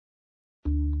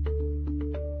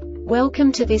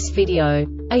Welcome to this video.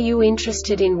 Are you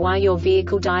interested in why your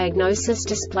vehicle diagnosis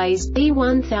displays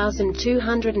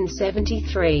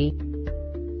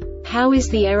B1273? How is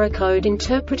the error code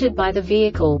interpreted by the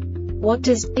vehicle? What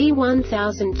does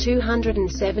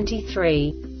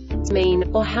B1273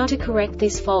 mean, or how to correct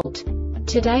this fault?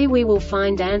 Today we will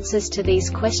find answers to these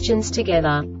questions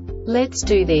together. Let's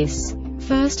do this.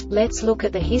 First, let's look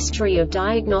at the history of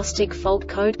diagnostic fault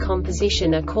code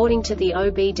composition according to the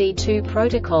OBD2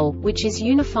 protocol, which is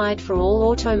unified for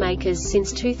all automakers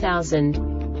since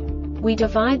 2000. We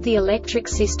divide the electric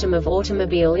system of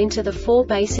automobile into the four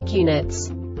basic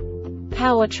units: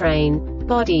 powertrain,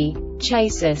 body,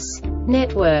 chassis,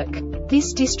 network.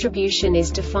 This distribution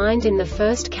is defined in the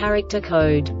first character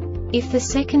code. If the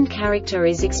second character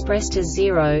is expressed as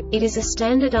 0, it is a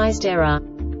standardized error.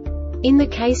 In the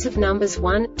case of numbers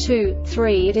 1, 2,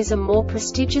 3, it is a more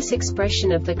prestigious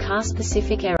expression of the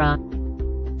car-specific error.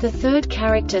 The third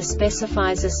character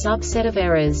specifies a subset of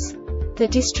errors. The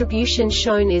distribution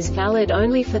shown is valid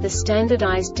only for the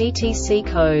standardized DTC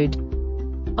code.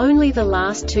 Only the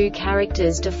last two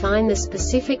characters define the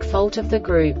specific fault of the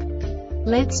group.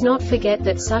 Let's not forget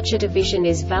that such a division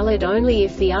is valid only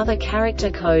if the other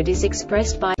character code is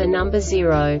expressed by the number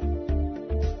 0.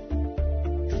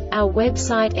 Our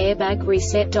website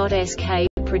airbagreset.sk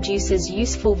produces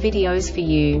useful videos for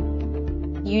you.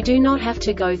 You do not have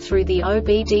to go through the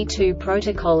OBD2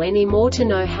 protocol anymore to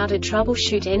know how to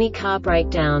troubleshoot any car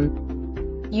breakdown.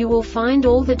 You will find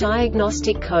all the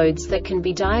diagnostic codes that can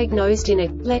be diagnosed in a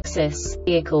Lexus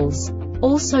vehicles.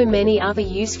 Also many other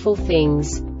useful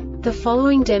things. The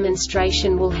following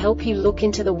demonstration will help you look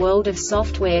into the world of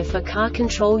software for car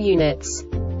control units.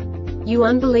 You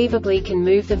unbelievably can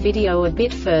move the video a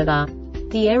bit further.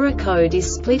 The error code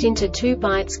is split into 2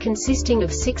 bytes consisting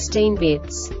of 16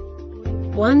 bits.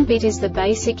 1 bit is the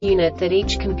basic unit that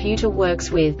each computer works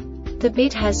with. The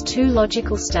bit has 2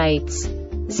 logical states: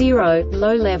 0,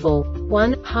 low level,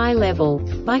 1, high level.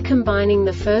 By combining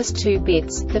the first 2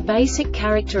 bits, the basic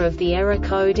character of the error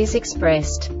code is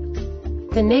expressed.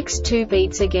 The next 2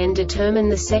 beats again determine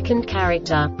the second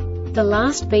character. The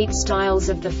last beat styles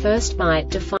of the first byte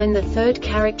define the third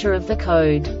character of the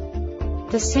code.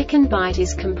 The second byte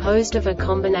is composed of a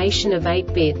combination of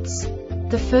 8 bits.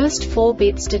 The first 4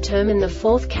 bits determine the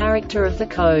fourth character of the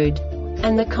code.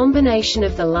 And the combination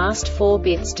of the last 4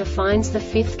 bits defines the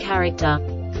fifth character.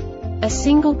 A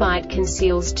single byte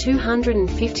conceals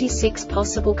 256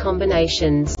 possible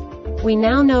combinations. We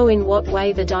now know in what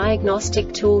way the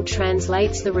diagnostic tool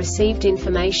translates the received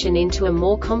information into a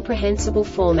more comprehensible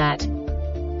format.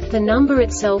 The number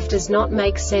itself does not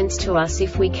make sense to us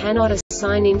if we cannot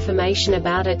assign information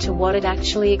about it to what it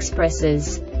actually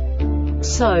expresses.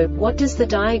 So, what does the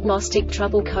diagnostic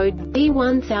trouble code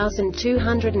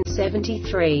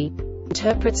B1273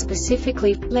 interpret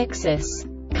specifically for Lexus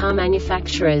car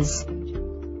manufacturers?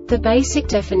 The basic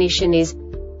definition is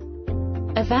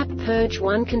EVAP Purge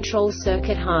 1 control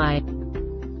circuit high.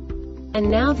 And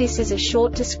now this is a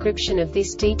short description of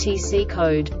this DTC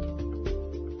code.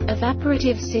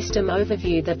 Evaporative System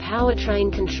Overview. The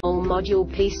Powertrain Control Module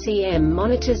 (PCM)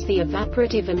 monitors the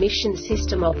Evaporative Emission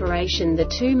System operation. The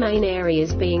two main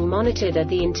areas being monitored are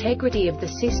the integrity of the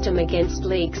system against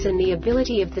leaks and the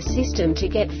ability of the system to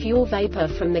get fuel vapor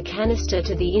from the canister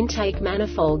to the intake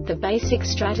manifold. The basic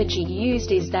strategy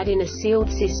used is that in a sealed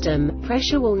system,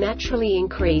 pressure will naturally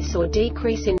increase or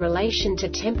decrease in relation to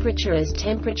temperature. As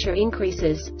temperature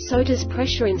increases, so does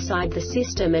pressure inside the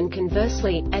system, and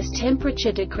conversely, as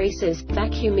temperature decreases,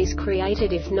 vacuum is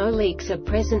created if no leaks are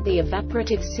present. The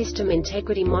Evaporative System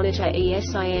Integrity Monitor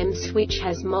ESIM Switch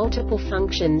has multiple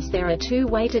functions. There are 2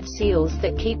 weighted seals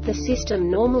that keep the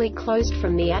system normally closed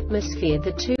from the atmosphere.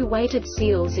 The 2 weighted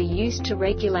seals are used to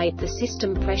regulate the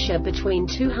system pressure between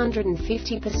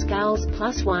 250 pascals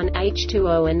plus 1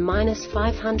 H2O and minus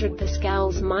 500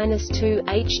 pascals minus 2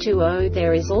 H2O.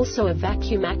 There is also a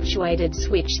vacuum actuated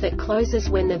switch that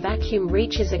closes when the vacuum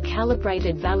reaches a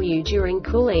calibrated value during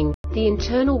cooling. The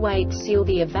internal weights seal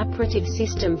the evaporative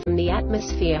system from the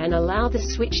atmosphere and allow the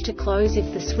switch to close.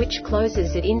 If the switch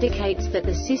closes, it indicates that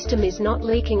the system is not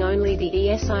leaking. Only the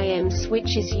ESIM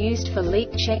switch is used for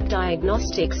leak check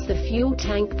diagnostics. The fuel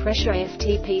tank pressure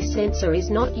FTP sensor is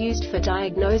not used for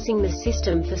diagnosing the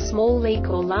system for small leak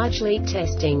or large leak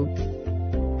testing.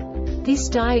 This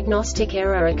diagnostic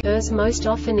error occurs most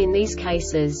often in these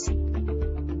cases: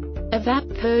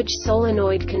 EVAP Purge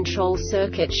solenoid control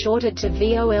circuit shorted to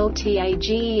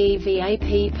VOLTAGE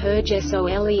EVAP Purge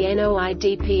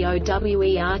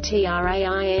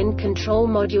SOLENOIDPOWERTRAIN control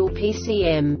module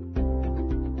PCM.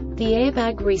 The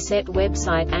Airbag Reset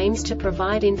website aims to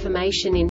provide information in